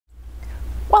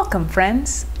Welcome,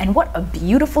 friends, and what a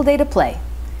beautiful day to play.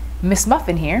 Miss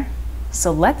Muffin here,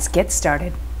 so let's get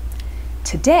started.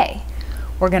 Today,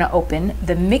 we're going to open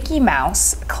the Mickey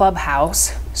Mouse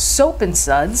Clubhouse Soap and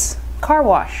Suds car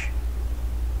wash.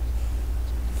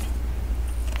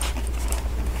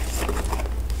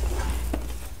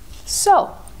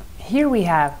 So, here we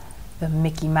have the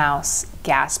Mickey Mouse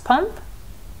gas pump,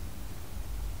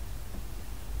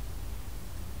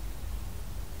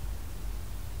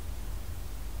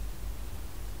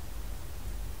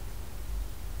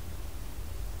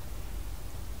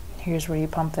 here's where you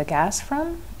pump the gas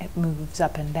from. It moves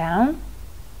up and down.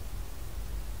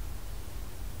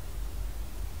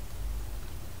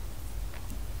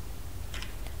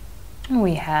 And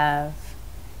we have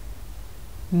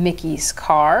Mickey's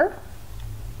car.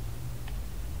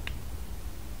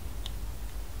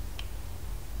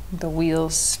 The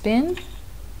wheels spin.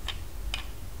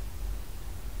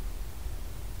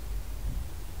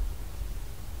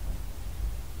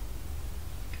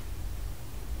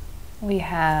 We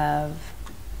have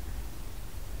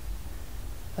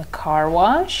the car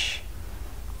wash.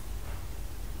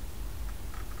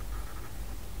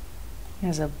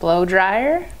 There's a blow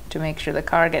dryer to make sure the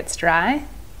car gets dry.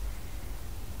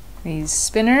 These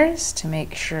spinners to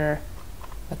make sure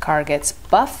the car gets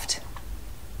buffed.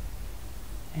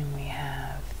 And we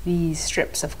have these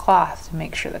strips of cloth to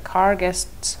make sure the car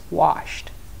gets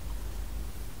washed.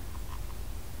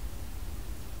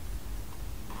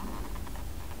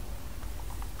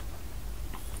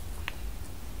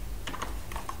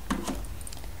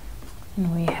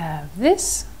 And we have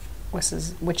this,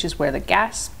 which is where the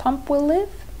gas pump will live.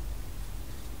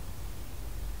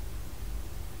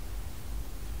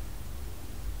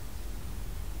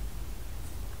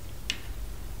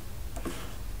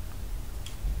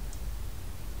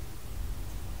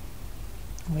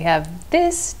 We have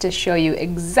this to show you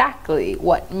exactly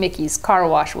what Mickey's car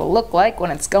wash will look like when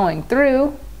it's going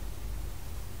through.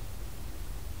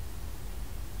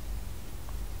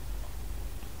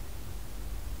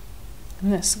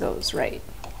 And this goes right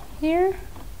here.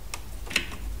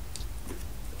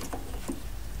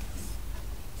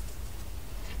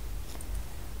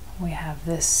 We have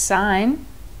this sign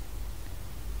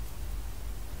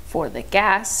for the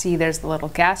gas. See, there's the little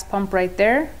gas pump right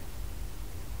there.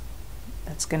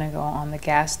 That's going to go on the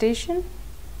gas station.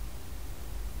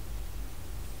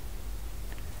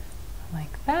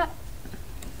 Like that.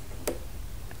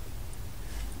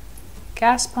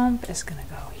 Gas pump is going to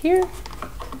go here.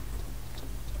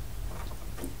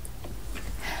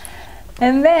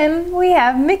 And then we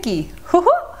have Mickey.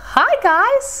 Hi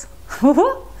guys!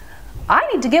 I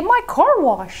need to get my car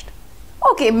washed.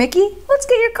 Okay, Mickey, let's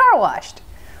get your car washed.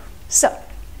 So,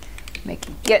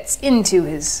 Mickey gets into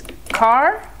his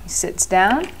car, he sits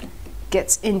down,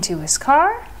 gets into his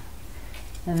car,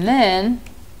 and then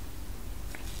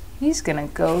he's gonna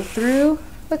go through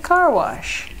the car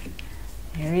wash.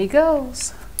 Here he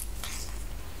goes.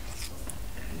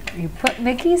 You put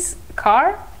Mickey's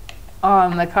car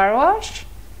on the car wash,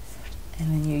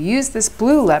 and then you use this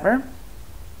blue lever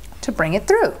to bring it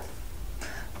through.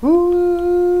 Ooh.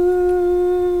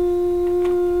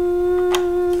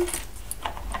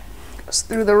 Goes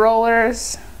through the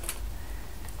rollers,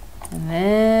 and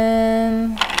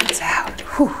then it's out.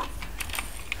 Whew.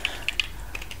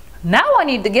 Now I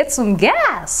need to get some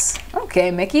gas.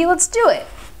 Okay, Mickey, let's do it.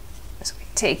 So we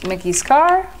take Mickey's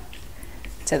car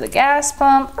to the gas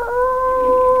pump.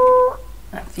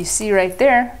 If you see right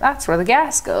there, that's where the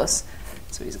gas goes.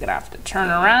 So he's gonna have to turn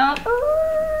around.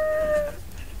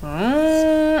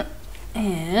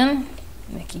 And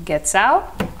Mickey gets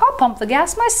out. I'll pump the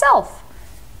gas myself.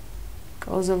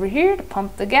 Goes over here to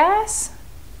pump the gas.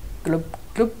 Gloop,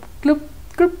 gloop, gloop,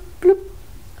 gloop, gloop.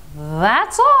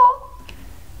 That's all.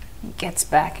 He gets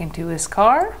back into his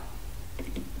car.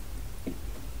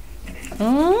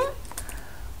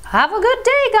 Have a good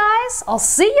day, guys. I'll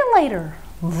see you later.